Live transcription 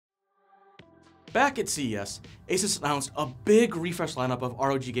Back at CES, Asus announced a big refresh lineup of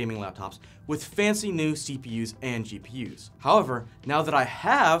ROG gaming laptops with fancy new CPUs and GPUs. However, now that I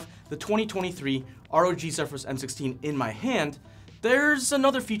have the 2023 ROG Zephyrus M16 in my hand, there's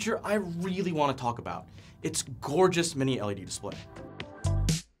another feature I really want to talk about. Its gorgeous mini LED display.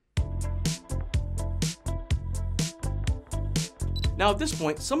 Now at this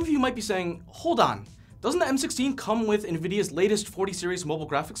point, some of you might be saying, hold on, doesn't the M16 come with NVIDIA's latest 40 series mobile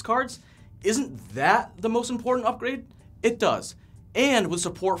graphics cards? Isn't that the most important upgrade? It does. And with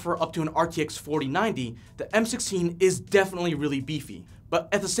support for up to an RTX 4090, the M16 is definitely really beefy. But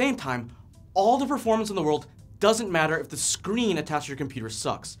at the same time, all the performance in the world doesn't matter if the screen attached to your computer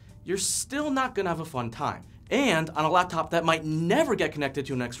sucks. You're still not gonna have a fun time. And on a laptop that might never get connected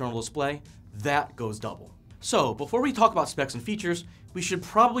to an external display, that goes double. So before we talk about specs and features, we should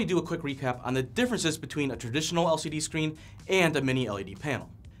probably do a quick recap on the differences between a traditional LCD screen and a mini LED panel.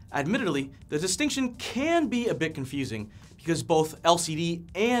 Admittedly, the distinction can be a bit confusing because both LCD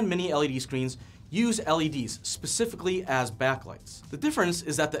and mini LED screens use LEDs specifically as backlights. The difference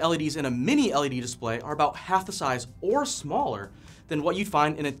is that the LEDs in a mini LED display are about half the size or smaller than what you'd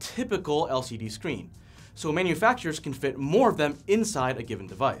find in a typical LCD screen, so manufacturers can fit more of them inside a given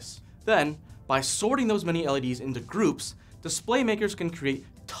device. Then, by sorting those mini LEDs into groups, display makers can create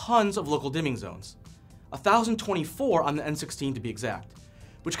tons of local dimming zones, 1024 on the N16 to be exact,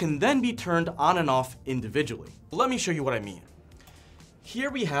 which can then be turned on and off individually. Let me show you what I mean. Here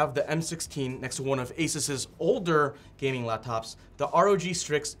we have the M16 next to one of Asus's older gaming laptops, the ROG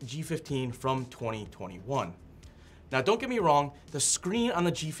Strix G15 from 2021. Now don't get me wrong, the screen on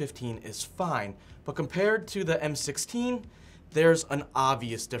the G15 is fine, but compared to the M16, there's an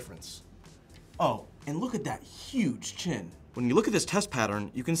obvious difference. Oh, and look at that huge chin. When you look at this test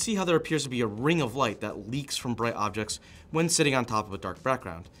pattern, you can see how there appears to be a ring of light that leaks from bright objects when sitting on top of a dark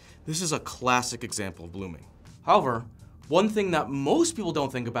background. This is a classic example of blooming. However, one thing that most people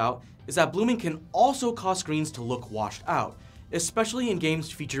don't think about is that blooming can also cause screens to look washed out, especially in games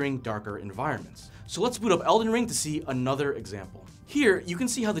featuring darker environments. So let's boot up Elden Ring to see another example. Here, you can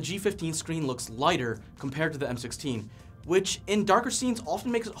see how the G15 screen looks lighter compared to the M16, which in darker scenes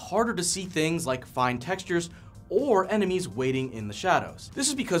often makes it harder to see things like fine textures or enemies waiting in the shadows. This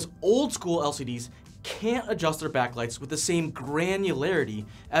is because old school LCDs can't adjust their backlights with the same granularity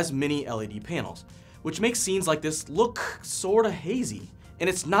as mini LED panels, which makes scenes like this look sorta hazy. And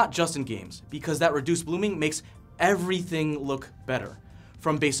it's not just in games, because that reduced blooming makes everything look better,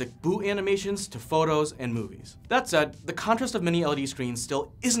 from basic boot animations to photos and movies. That said, the contrast of mini LED screens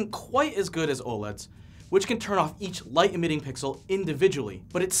still isn't quite as good as OLEDs, which can turn off each light-emitting pixel individually,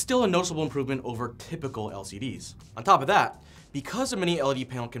 but it's still a noticeable improvement over typical LCDs. On top of that, because a mini LED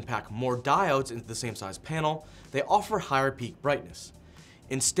panel can pack more diodes into the same size panel, they offer higher peak brightness.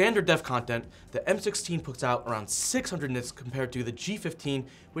 In standard def content, the M16 puts out around 600 nits compared to the G15,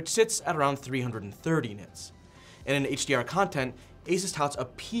 which sits at around 330 nits. And in HDR content, Asus touts a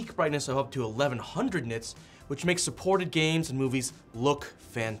peak brightness of up to 1100 nits, which makes supported games and movies look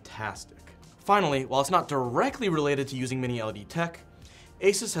fantastic. Finally, while it's not directly related to using mini LED tech,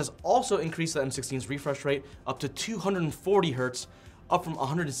 Asus has also increased the M16's refresh rate up to 240 Hz, up from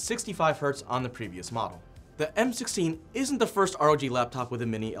 165 Hz on the previous model. The M16 isn't the first ROG laptop with a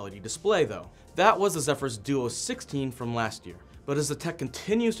mini LED display though. That was the Zephyrus Duo 16 from last year. But as the tech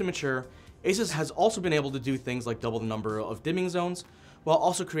continues to mature, Asus has also been able to do things like double the number of dimming zones, while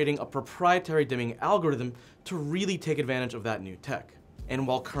also creating a proprietary dimming algorithm to really take advantage of that new tech. And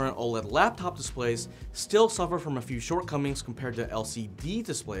while current OLED laptop displays still suffer from a few shortcomings compared to LCD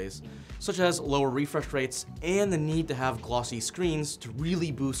displays, such as lower refresh rates and the need to have glossy screens to really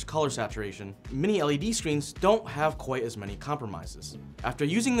boost color saturation, mini LED screens don't have quite as many compromises. After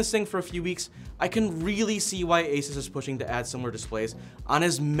using this thing for a few weeks, I can really see why Asus is pushing to add similar displays on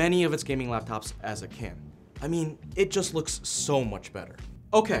as many of its gaming laptops as it can. I mean, it just looks so much better.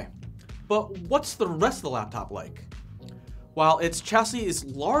 Okay, but what's the rest of the laptop like? While its chassis is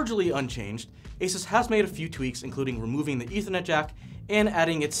largely unchanged, Asus has made a few tweaks, including removing the Ethernet jack and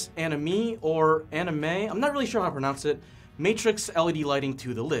adding its anime, I'm not really sure how to pronounce it, matrix LED lighting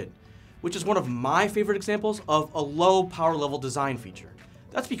to the lid, which is one of my favorite examples of a low power level design feature.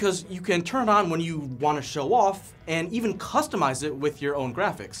 That's because you can turn it on when you want to show off and even customize it with your own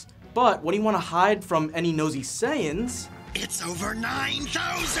graphics. But when you want to hide from any nosy Saiyans, it's over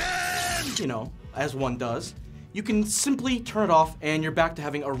 9,000! You know, as one does, you can simply turn it off and you're back to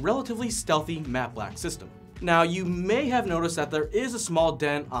having a relatively stealthy matte black system. Now, you may have noticed that there is a small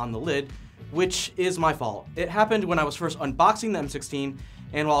dent on the lid, which is my fault. It happened when I was first unboxing the M16,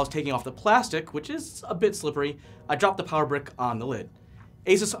 and while I was taking off the plastic, which is a bit slippery, I dropped the power brick on the lid.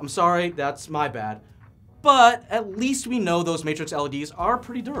 Asus, I'm sorry, that's my bad. But at least we know those matrix LEDs are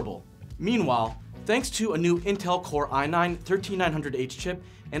pretty durable. Meanwhile, thanks to a new Intel Core i9-13900H chip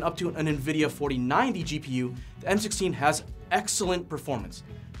and up to an NVIDIA 4090 GPU, the M16 has excellent performance.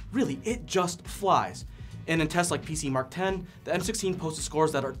 Really, it just flies. And in tests like PC Mark X, the M16 posted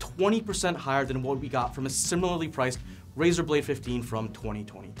scores that are 20% higher than what we got from a similarly priced Razer Blade 15 from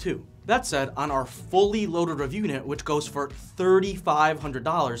 2022. That said, on our fully loaded review unit, which goes for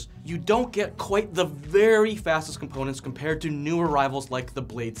 $3,500, you don't get quite the very fastest components compared to newer rivals like the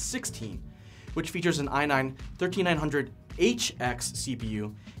Blade 16, which features an i9-13900HX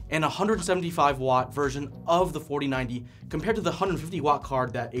CPU and a 175 watt version of the 4090 compared to the 150 watt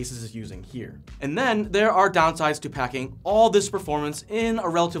card that Asus is using here. And then there are downsides to packing all this performance in a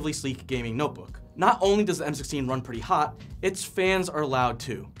relatively sleek gaming notebook. Not only does the M16 run pretty hot, its fans are loud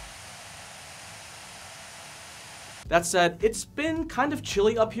too. That said, it's been kind of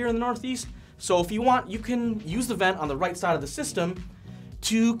chilly up here in the Northeast, so if you want, you can use the vent on the right side of the system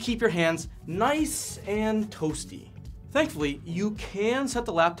to keep your hands nice and toasty. Thankfully, you can set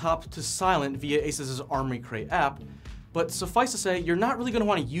the laptop to silent via Asus's Armory Crate app, but suffice to say, you're not really going to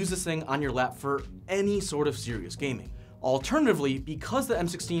want to use this thing on your lap for any sort of serious gaming. Alternatively, because the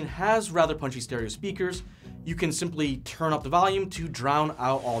M16 has rather punchy stereo speakers, you can simply turn up the volume to drown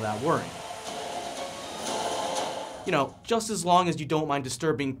out all that whirring. You know, just as long as you don't mind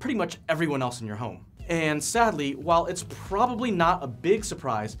disturbing pretty much everyone else in your home. And sadly, while it's probably not a big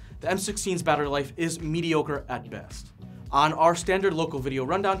surprise, the M16's battery life is mediocre at best. On our standard local video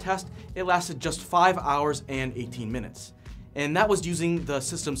rundown test, it lasted just 5 hours and 18 minutes. And that was using the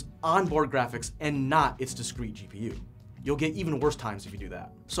system's onboard graphics and not its discrete GPU. You'll get even worse times if you do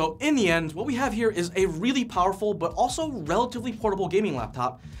that. So in the end, what we have here is a really powerful but also relatively portable gaming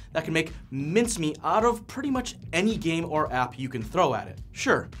laptop that can make mincemeat out of pretty much any game or app you can throw at it.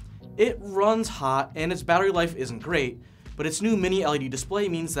 Sure, it runs hot and its battery life isn't great, but its new mini LED display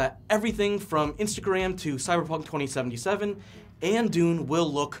means that everything from Instagram to Cyberpunk 2077 and Dune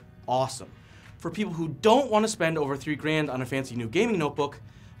will look awesome. For people who don't want to spend over $3,000 on a fancy new gaming notebook,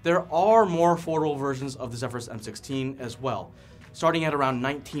 there are more affordable versions of the Zephyrus M16 as well, starting at around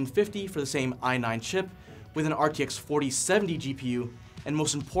 $1,950 for the same i9 chip with an RTX 4070 GPU, and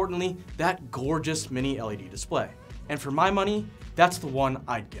most importantly, that gorgeous mini LED display. And for my money, that's the one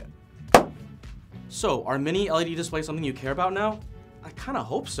I'd get. So, are mini LED displays something you care about now? I kinda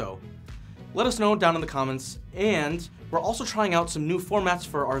hope so. Let us know down in the comments, and we're also trying out some new formats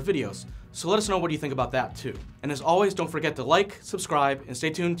for our videos, so let us know what you think about that too. And as always, don't forget to like, subscribe, and stay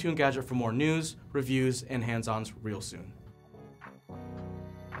tuned to Engadget for more news, reviews, and hands-ons real soon.